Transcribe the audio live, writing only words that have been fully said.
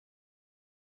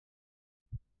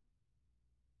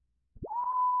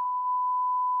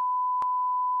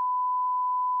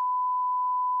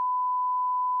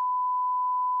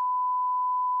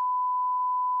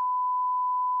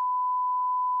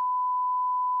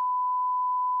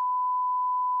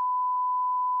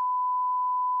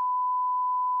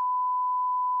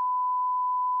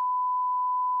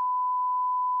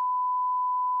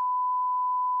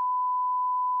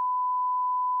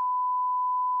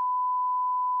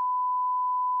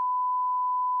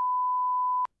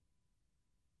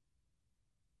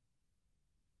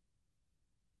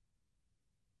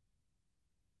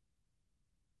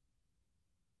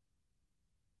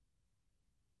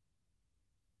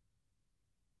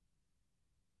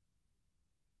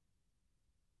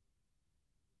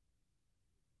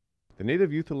The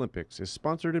Native Youth Olympics is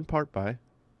sponsored in part by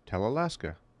Tell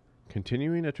Alaska,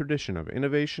 continuing a tradition of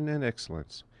innovation and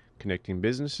excellence, connecting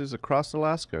businesses across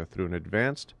Alaska through an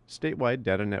advanced statewide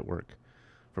data network,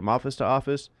 from office to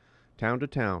office, town to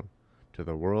town, to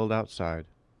the world outside.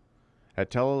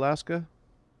 At Tell Alaska,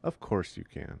 of course you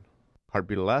can.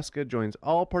 Heartbeat Alaska joins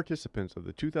all participants of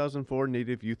the 2004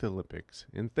 Native Youth Olympics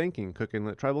in thanking Cook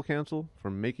Inlet Tribal Council for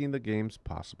making the games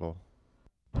possible.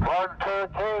 1, 2, 3,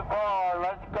 4,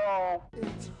 let's go.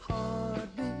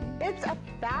 It's a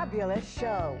fabulous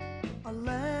show.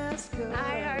 Alaska.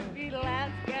 Hi, Heartbeat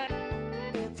Alaska.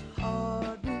 It's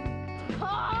Heartbeat.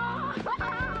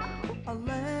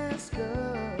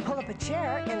 Alaska. Pull up a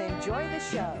chair and enjoy the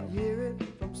show. Hear it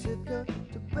from Sitka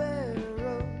to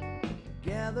Barrow.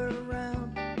 Gather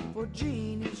around for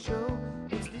Jeannie's show.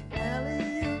 It's the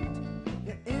Aleut,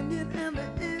 the Indian and the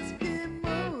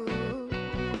Eskimo.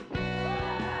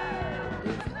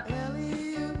 It's the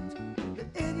Aleut, the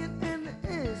Indian and the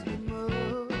Eskimo.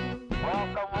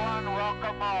 Welcome one,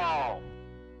 welcome all.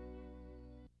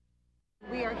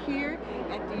 We are here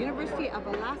at the University of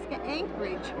Alaska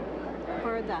Anchorage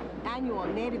for the annual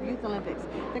Native Youth Olympics.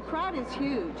 The crowd is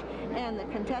huge and the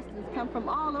contestants come from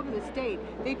all over the state.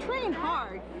 They train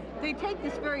hard. They take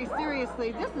this very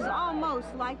seriously. This is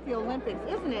almost like the Olympics,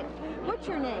 isn't it? What's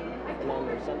your name?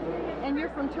 And you're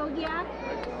from Togiak?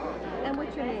 And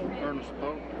what's your name? Ernest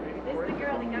Pope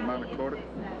from Manakota.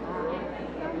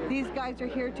 These guys are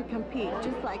here to compete,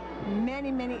 just like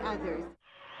many, many others.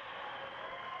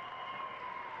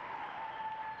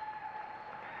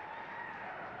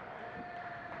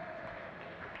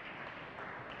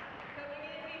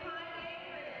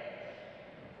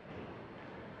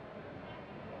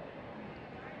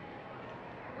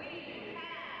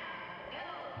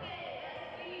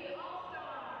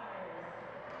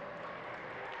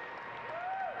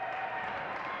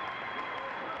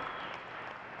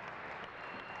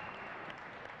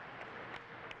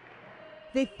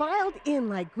 They filed in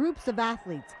like groups of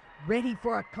athletes, ready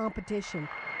for a competition.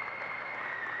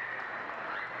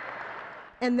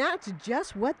 And that's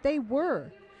just what they were.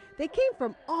 They came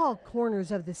from all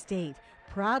corners of the state,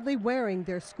 proudly wearing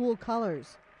their school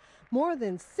colors. More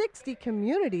than 60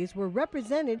 communities were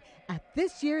represented at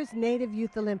this year's Native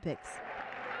Youth Olympics.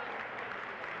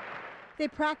 They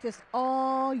practiced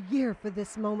all year for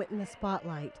this moment in the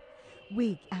spotlight.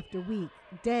 Week after week,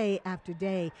 day after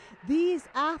day, these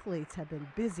athletes have been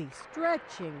busy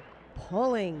stretching,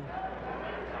 pulling,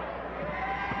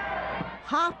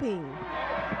 hopping,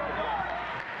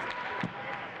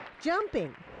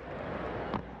 jumping,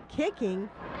 kicking,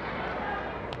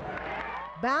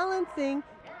 balancing,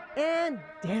 and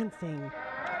dancing.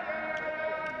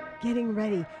 Getting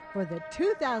ready for the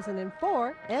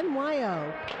 2004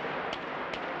 NYO.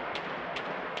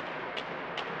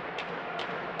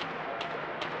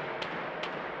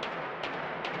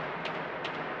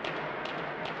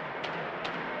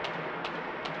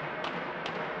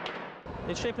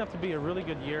 It's shaping up to be a really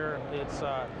good year.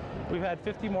 We've had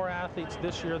 50 more athletes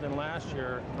this year than last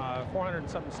year, 400 and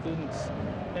something students,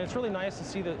 and it's really nice to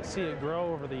see it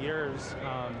grow over the years.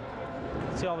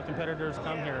 See all the competitors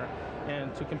come here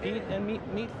and to compete and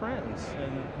meet friends,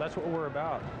 and that's what we're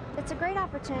about. It's a great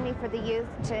opportunity for the youth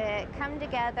to come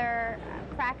together,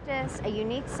 practice a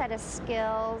unique set of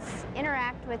skills,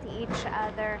 interact with each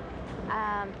other.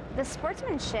 The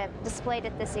sportsmanship displayed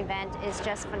at this event is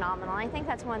just phenomenal. I think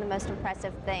that's one of the most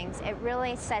impressive things. It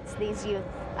really sets these youth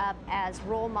up as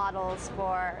role models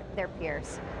for their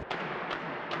peers.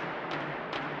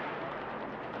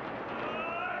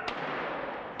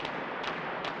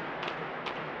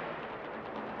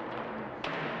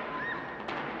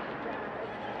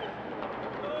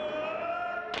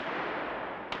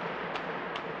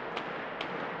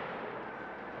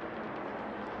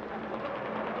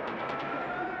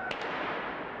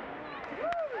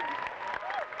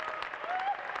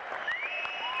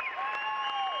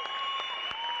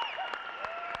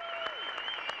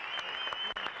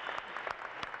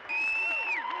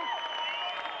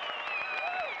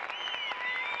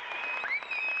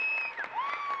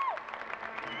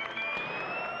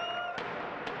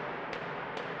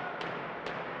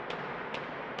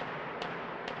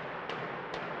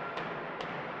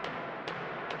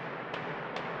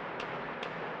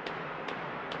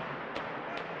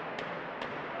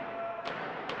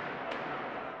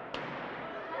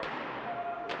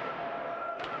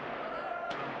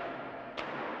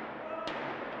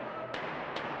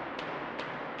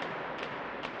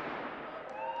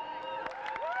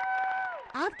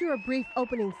 After a brief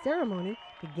opening ceremony,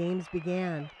 the games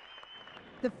began.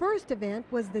 The first event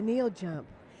was the kneel jump.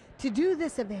 To do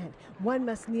this event, one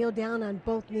must kneel down on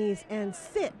both knees and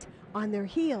sit on their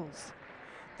heels.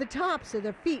 The tops of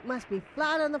their feet must be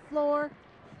flat on the floor.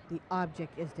 The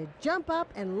object is to jump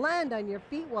up and land on your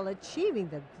feet while achieving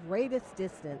the greatest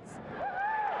distance.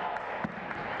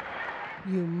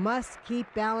 You must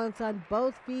keep balance on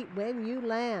both feet when you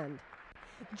land.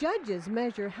 Judges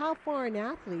measure how far an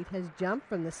athlete has jumped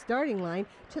from the starting line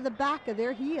to the back of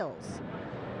their heels.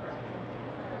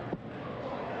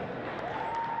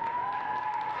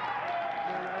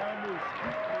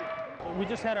 We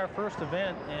just had our first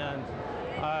event, and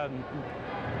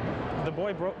the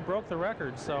boy broke the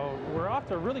record, so we're off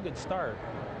to a really good start.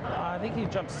 I think he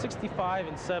jumped 65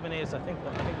 and 7/8. I think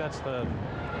that's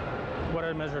what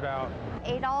I measured out.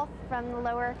 Adolf from the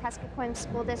Lower Kuskokwim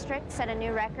School District set a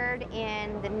new record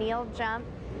in the kneel jump.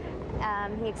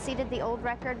 He exceeded the old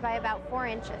record by about 4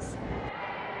 inches.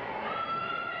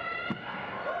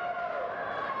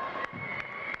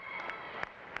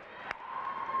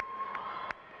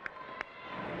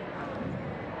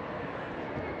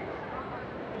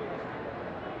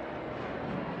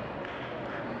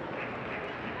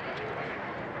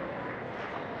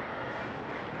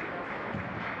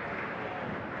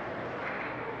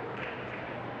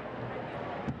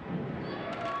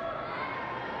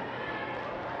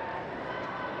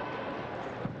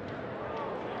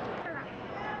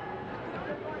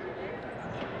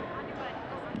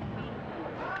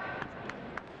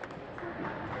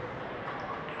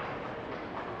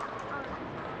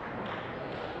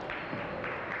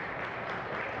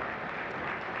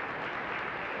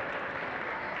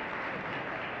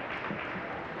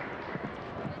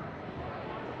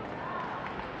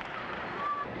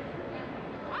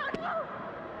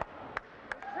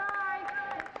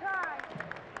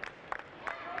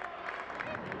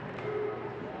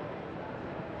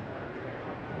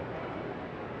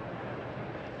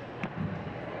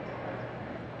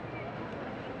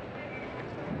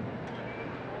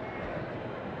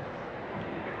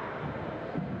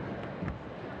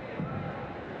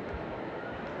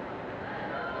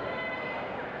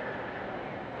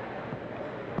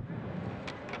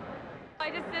 I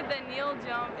just did the kneel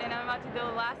jump, and I'm about to do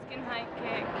Alaskan high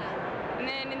kick. And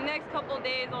then in the next couple of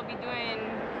days, I'll be doing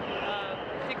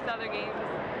 6 other games.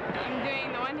 I'm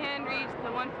doing the one-hand reach,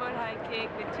 the 1-foot high kick,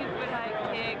 the 2-foot high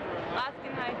kick,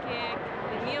 Alaskan high kick,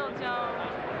 the kneel jump,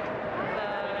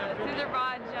 the scissor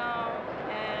broad jump,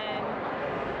 and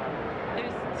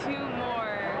there's 2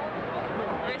 more,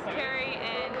 wrist carry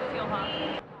and seal hop.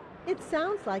 It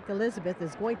sounds like Elizabeth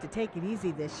is going to take it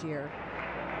easy this year.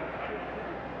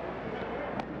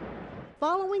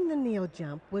 Following the kneel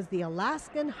jump was the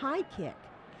Alaskan high kick.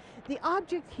 The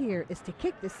object here is to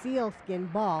kick the sealskin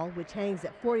ball, which hangs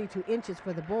at 42 inches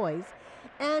for the boys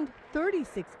and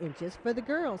 36 inches for the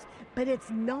girls. But it's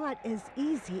not as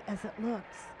easy as it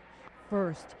looks.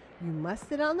 First, you must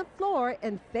sit on the floor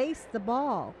and face the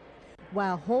ball.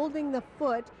 While holding the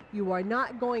foot you are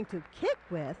not going to kick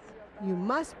with, you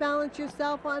must balance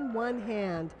yourself on one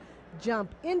hand,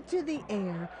 jump into the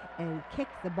air, and kick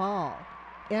the ball.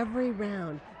 Every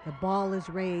round, the ball is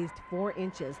raised 4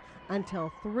 inches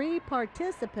until 3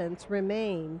 participants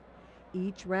remain.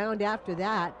 Each round after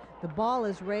that, the ball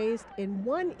is raised in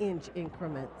 1-inch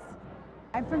increments.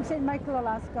 I'm from St. Michael,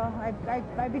 Alaska.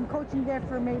 I've been coaching there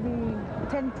for maybe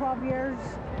 10, 12 years,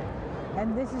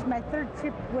 and this is my 3rd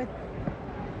trip with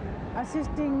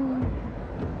assisting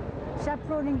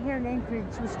chaperoning here in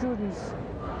Anchorage with students.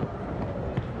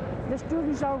 The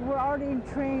students were already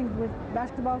trained with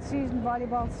basketball season,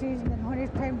 volleyball season, and when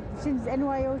it's time, since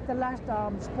NYO is the last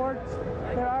sport,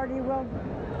 they're already well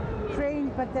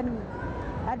trained. But then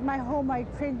at my home, I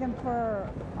train them for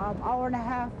an hour and a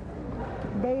half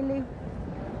daily,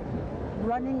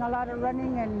 running, a lot of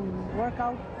running and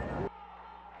workout.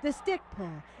 The stick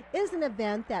pull is an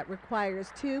event that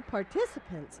requires 2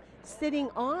 participants sitting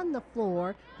on the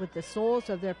floor with the soles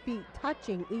of their feet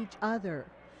touching each other.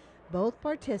 Both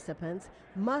participants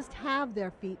must have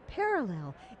their feet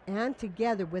parallel and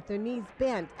together with their knees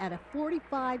bent at a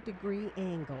 45-degree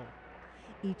angle.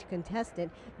 Each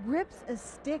contestant grips a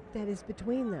stick that is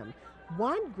between them.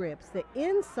 One grips the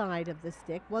inside of the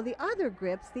stick while the other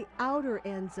grips the outer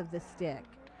ends of the stick.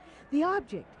 The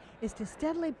object is to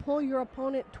steadily pull your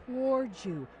opponent towards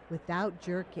you without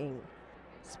jerking.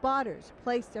 Spotters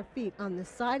place their feet on the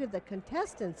side of the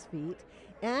contestant's feet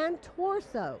and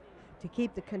torso to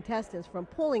keep the contestants from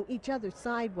pulling each other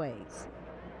sideways.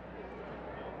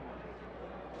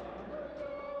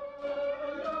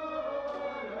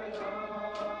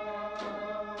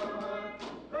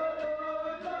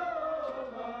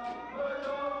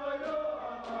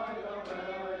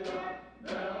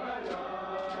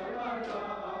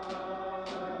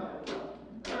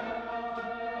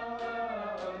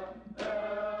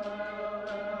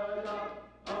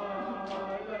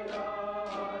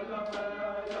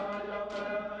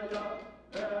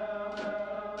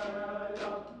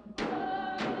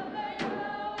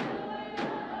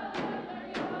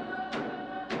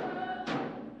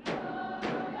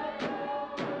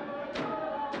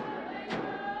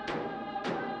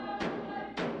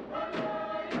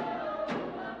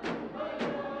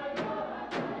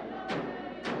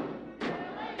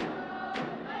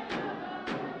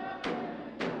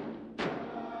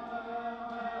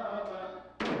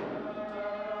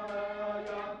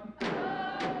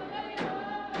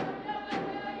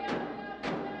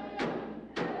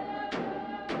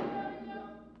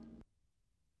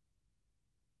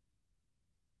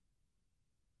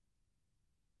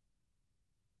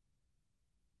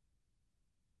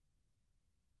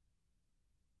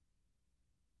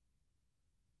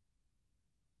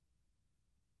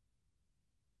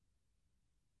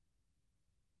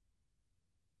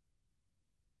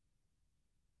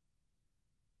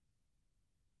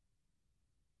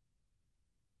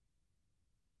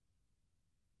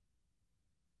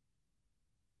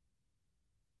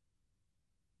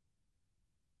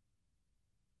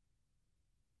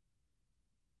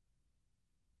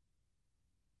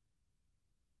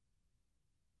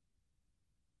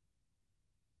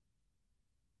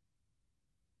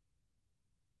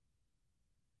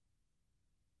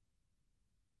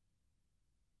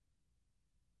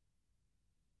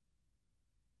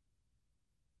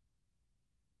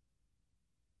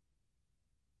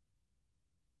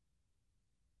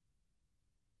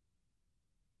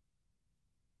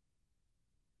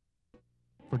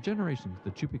 For generations,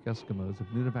 the Chupik Eskimos of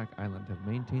Nunivak Island have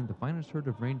maintained the finest herd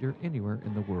of reindeer anywhere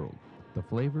in the world. The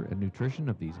flavor and nutrition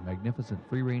of these magnificent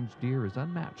free-range deer is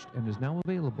unmatched and is now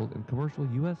available in commercial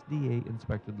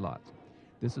USDA-inspected lots.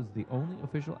 This is the only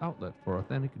official outlet for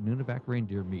authentic Nunivak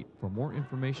reindeer meat. For more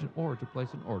information or to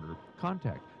place an order,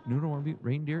 contact Nunavut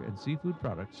Reindeer and Seafood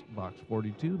Products, Box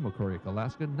 42, Makoriak,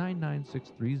 Alaska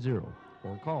 99630,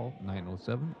 or call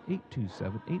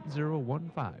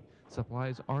 907-827-8015.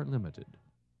 Supplies are limited.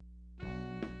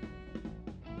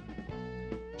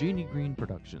 Jeannie Green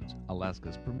Productions,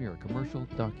 Alaska's premier commercial,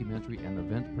 documentary, and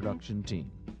event production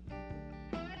team.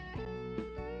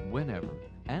 Whenever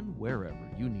and wherever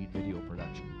you need video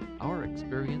production, our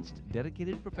experienced,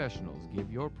 dedicated professionals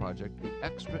give your project the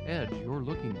extra edge you're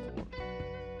looking for.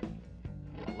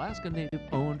 Alaska Native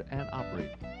owned and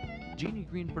operated. Jeannie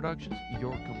Green Productions,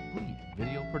 your complete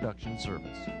video production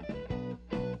service.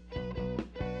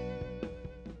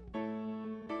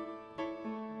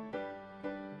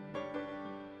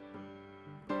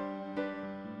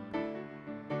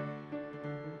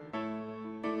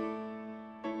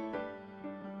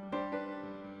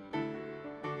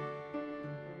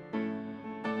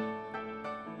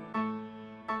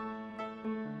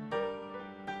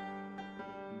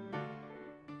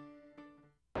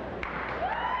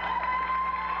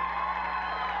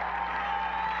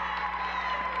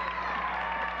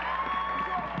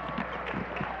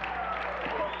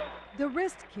 The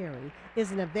wrist carry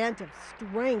is an event of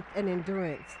strength and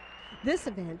endurance. This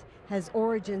event has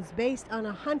origins based on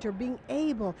a hunter being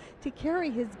able to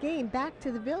carry his game back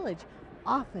to the village,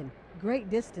 often great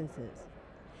distances.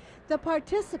 The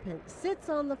participant sits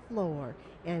on the floor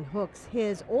and hooks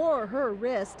his or her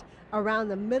wrist around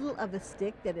the middle of a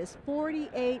stick that is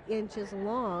 48 inches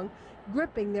long,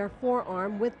 gripping their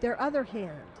forearm with their other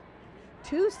hand.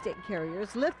 Two stick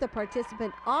carriers lift the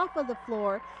participant off of the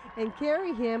floor and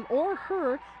carry him or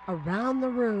her around the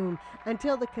room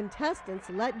until the contestants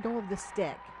let go of the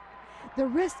stick. The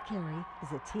wrist carry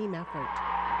is a team effort.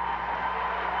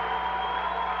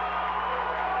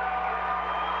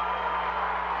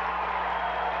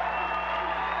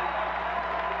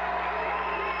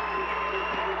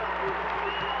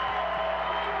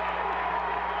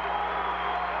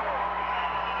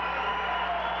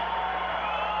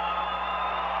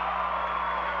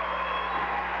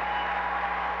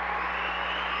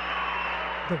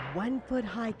 The 1-foot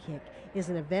high kick is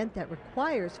an event that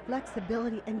requires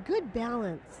flexibility and good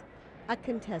balance. A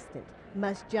contestant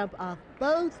must jump off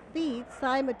both feet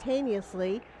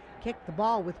simultaneously, kick the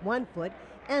ball with one foot,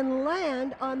 and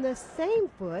land on the same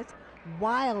foot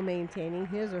while maintaining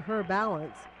his or her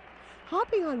balance.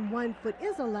 Hopping on one foot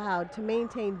is allowed to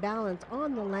maintain balance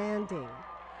on the landing.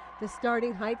 The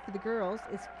starting height for the girls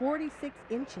is 46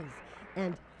 inches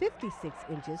and 56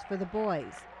 inches for the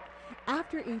boys.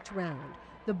 After each round,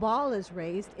 the ball is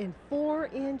raised in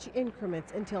 4-inch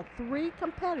increments until 3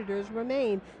 competitors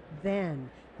remain.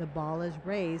 Then the ball is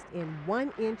raised in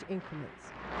 1-inch increments.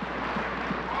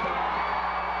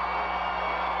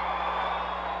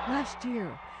 Last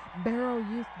year, Barrow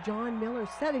youth John Miller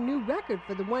set a new record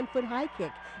for the 1-foot high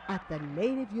kick at the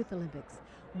Native Youth Olympics,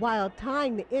 while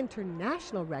tying the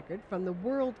international record from the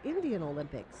World Indian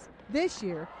Olympics. This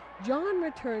year, John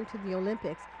returned to the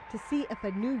Olympics to see if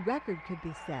a new record could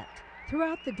be set.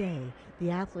 Throughout the day, the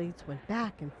athletes went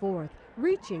back and forth,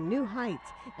 reaching new heights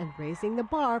and raising the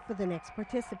bar for the next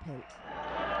participant.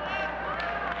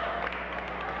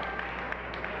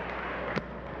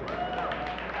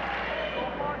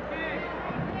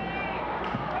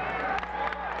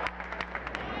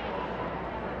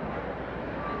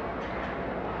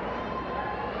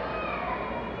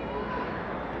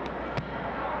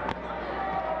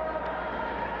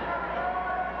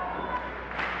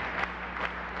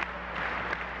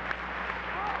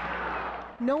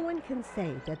 No one can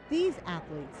say that these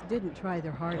athletes didn't try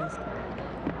their hardest.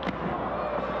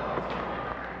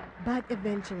 But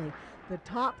eventually, the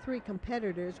top 3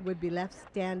 competitors would be left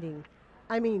standing.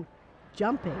 I mean,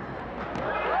 jumping.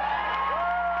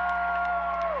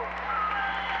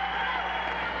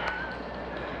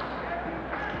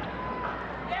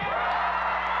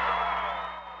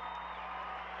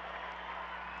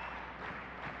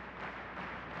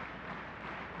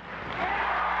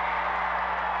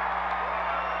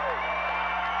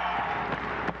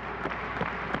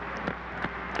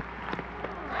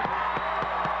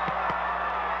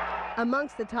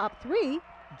 Amongst the top 3,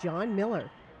 John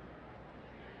Miller.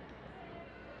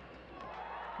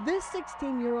 This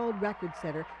 16-year-old record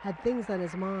setter had things on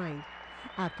his mind.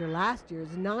 After last year's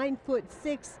 9-foot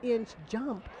 6-inch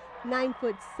jump,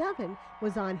 9-foot 7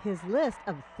 was on his list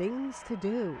of things to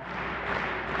do.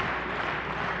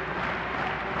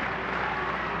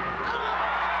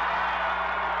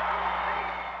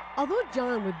 Although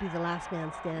John would be the last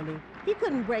man standing, he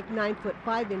couldn't break 9 foot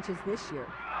 5 inches this year.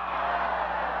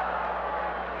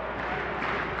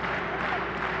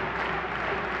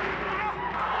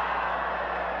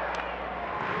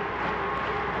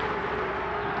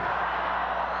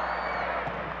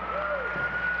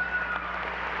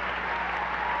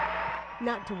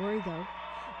 Not to worry though.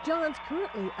 John's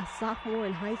currently a sophomore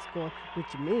in high school,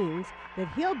 which means that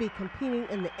he'll be competing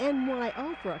in the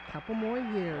NYO for a couple more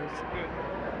years.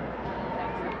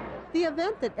 The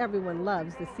event that everyone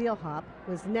loves, the seal hop,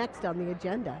 was next on the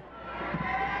agenda.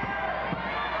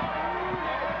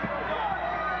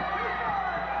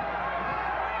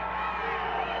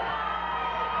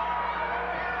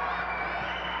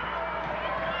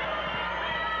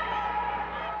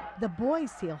 The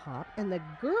boys' seal hop and the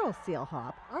girls' seal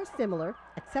hop are similar,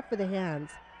 except for the hands.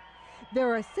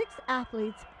 There are 6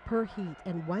 athletes per heat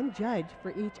and 1 judge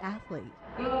for each athlete.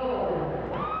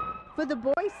 For the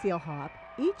boys' seal hop,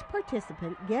 each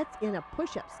participant gets in a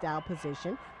push-up style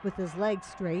position with his legs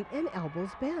straight and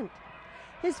elbows bent.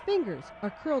 His fingers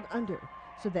are curled under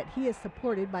so that he is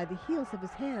supported by the heels of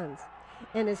his hands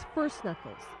and his first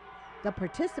knuckles. The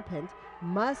participant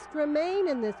must remain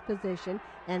in this position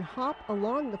and hop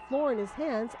along the floor in his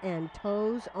hands and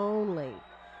toes only.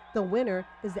 The winner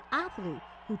is the athlete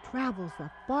who travels the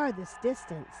farthest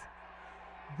distance.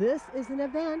 This is an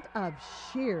event of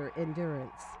sheer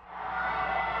endurance.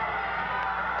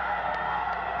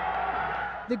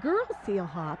 The girls' seal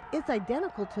hop is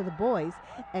identical to the boys',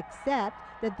 except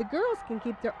that the girls can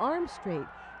keep their arms straight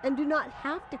and do not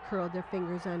have to curl their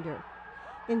fingers under.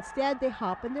 Instead, they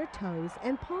hop on their toes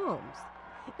and palms.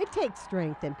 It takes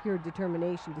strength and pure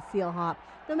determination to seal hop,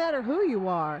 no matter who you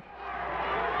are.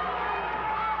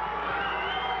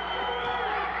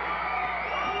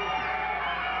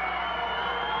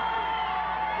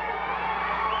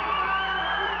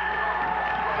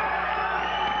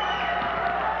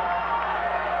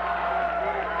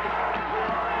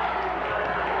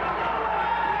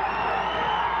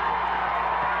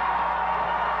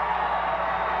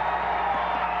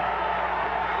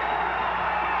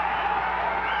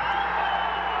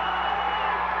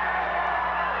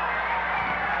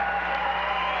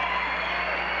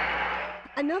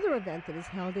 Another event that is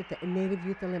held at the Native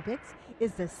Youth Olympics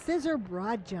is the scissor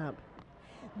broad jump.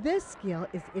 This skill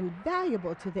is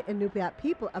invaluable to the Inupiat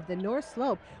people of the North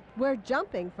Slope, where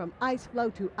jumping from ice floe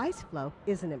to ice floe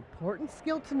is an important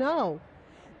skill to know.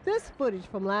 This footage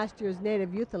from last year's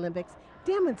Native Youth Olympics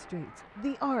demonstrates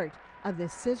the art of the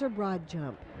scissor broad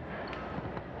jump.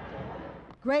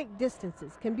 Great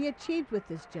distances can be achieved with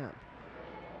this jump.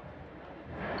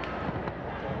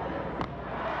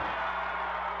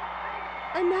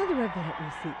 Another event we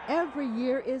see every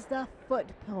year is the foot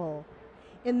pull.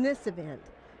 In this event,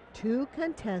 2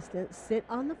 contestants sit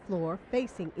on the floor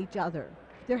facing each other.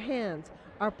 Their hands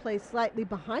are placed slightly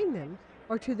behind them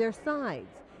or to their sides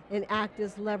and act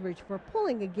as leverage for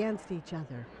pulling against each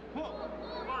other.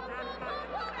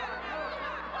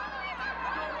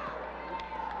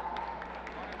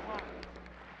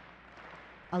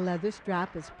 A leather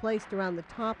strap is placed around the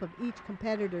top of each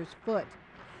competitor's foot.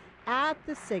 At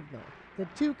the signal, the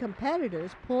 2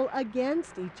 competitors pull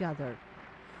against each other.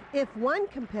 If one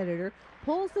competitor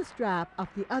pulls the strap off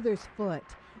the other's foot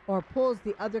or pulls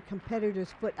the other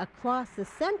competitor's foot across the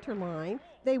center line,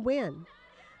 they win.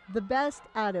 The best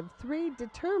out of 3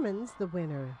 determines the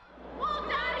winner.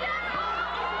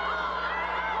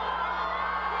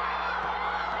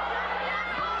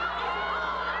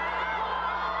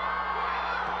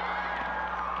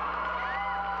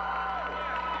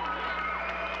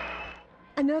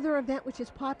 Another event which is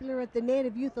popular at the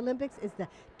Native Youth Olympics is the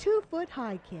 2-foot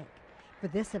high kick. For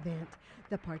this event,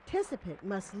 the participant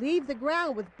must leave the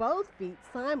ground with both feet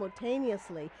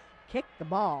simultaneously, kick the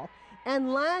ball,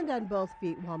 and land on both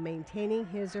feet while maintaining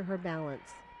his or her balance.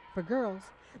 For girls,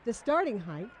 the starting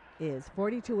height is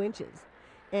 42 inches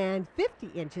and 50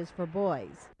 inches for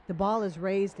boys. The ball is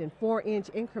raised in 4-inch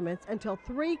increments until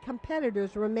 3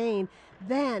 competitors remain.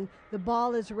 Then the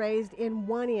ball is raised in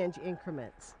 1-inch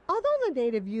increments. Although the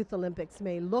Native Youth Olympics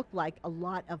may look like a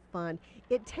lot of fun,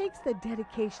 it takes the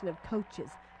dedication of coaches,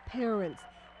 parents,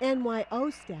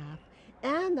 NYO staff,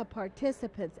 and the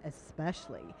participants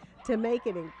especially to make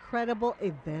an incredible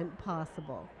event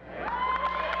possible.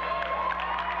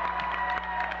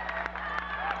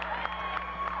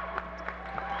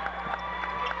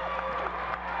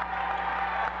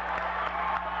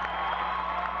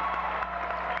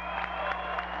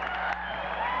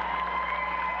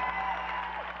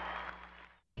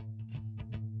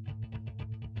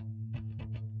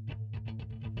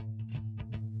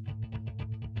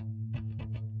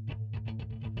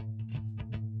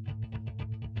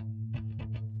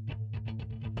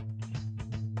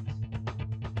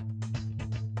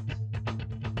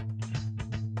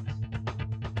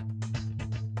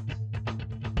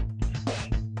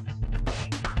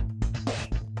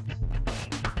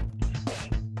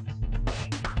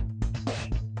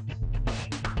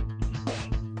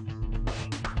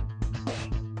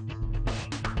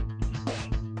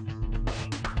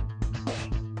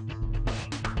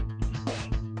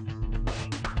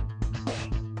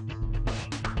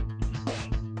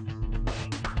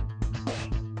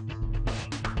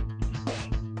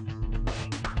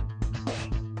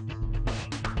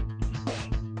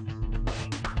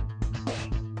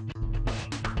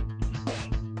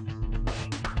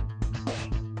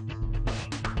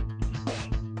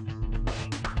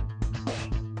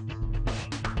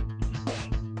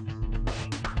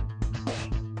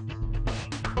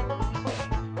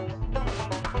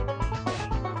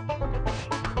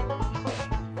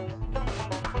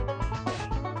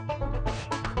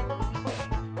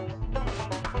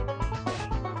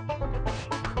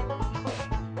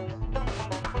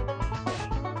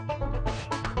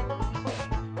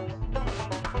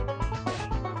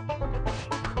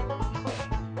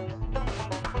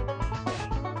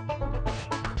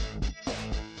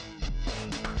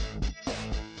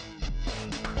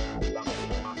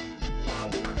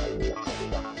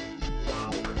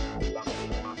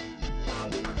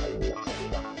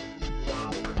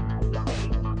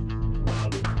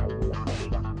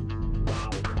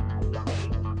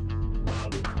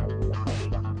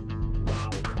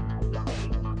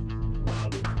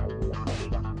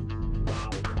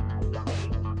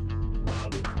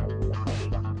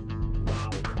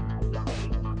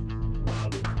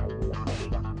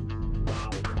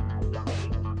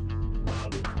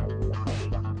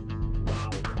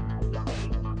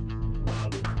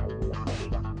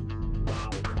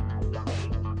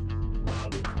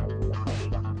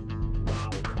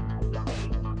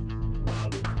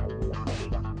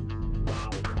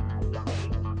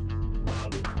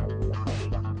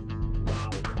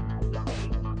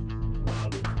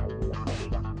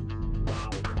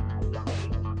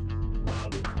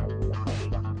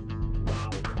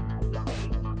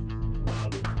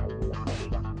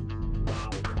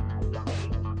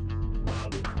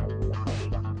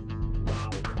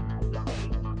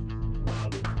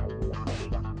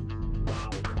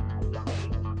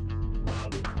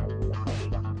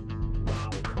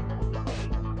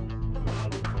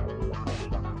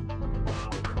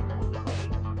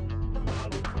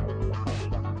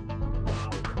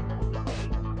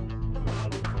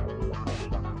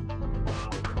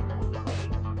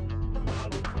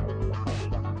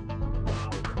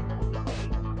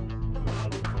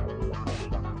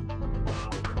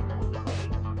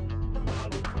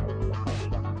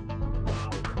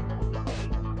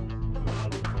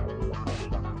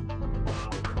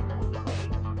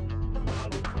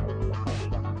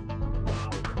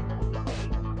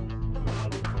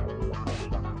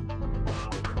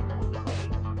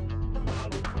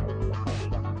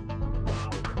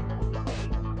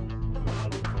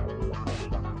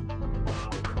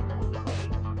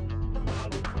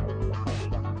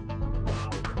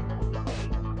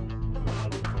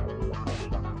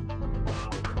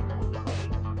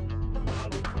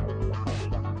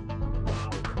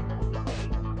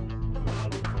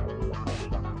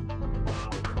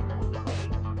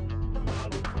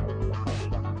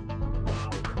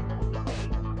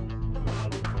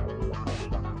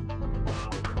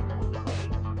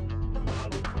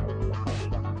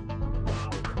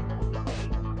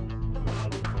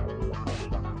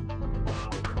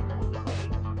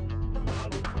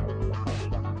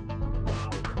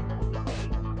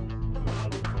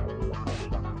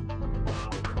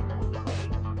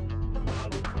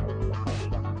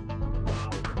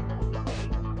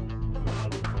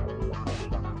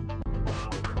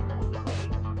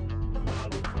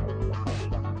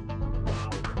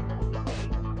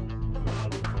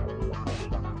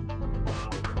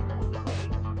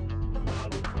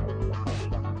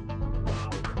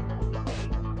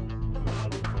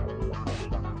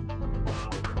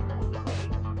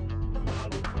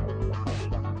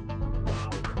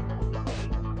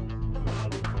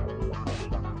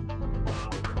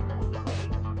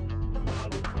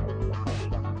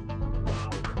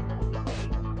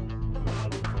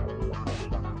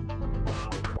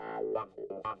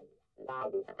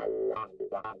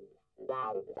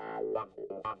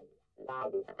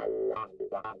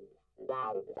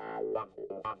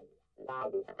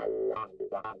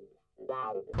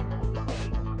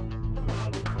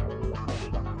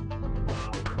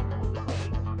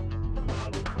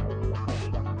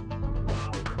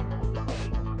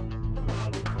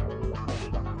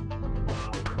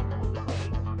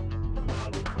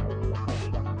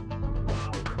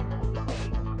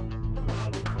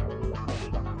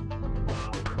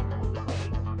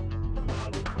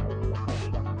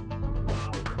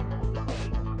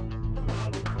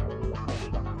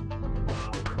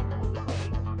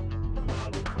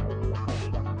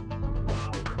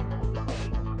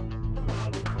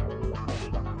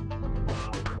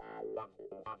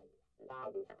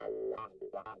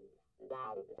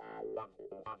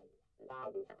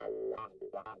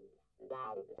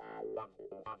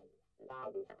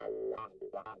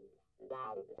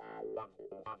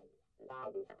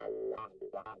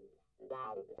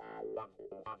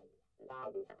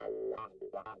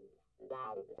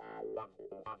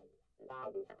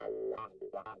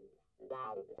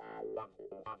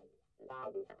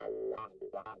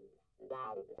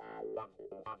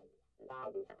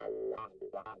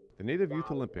 The Native Youth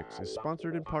Olympics is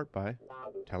sponsored in part by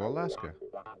Alaska,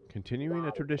 continuing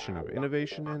a tradition of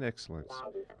innovation and excellence,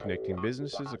 connecting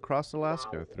businesses across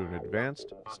Alaska through an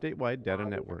advanced statewide data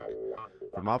network,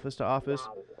 from office to office,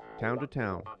 town to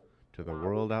town, to the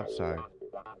world outside.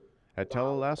 At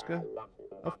Alaska,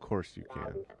 of course you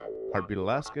can. Heartbeat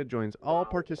Alaska joins all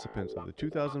participants of the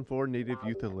 2004 Native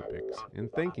Youth Olympics in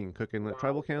thanking Cook Inlet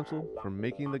Tribal Council for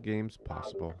making the Games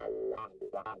possible.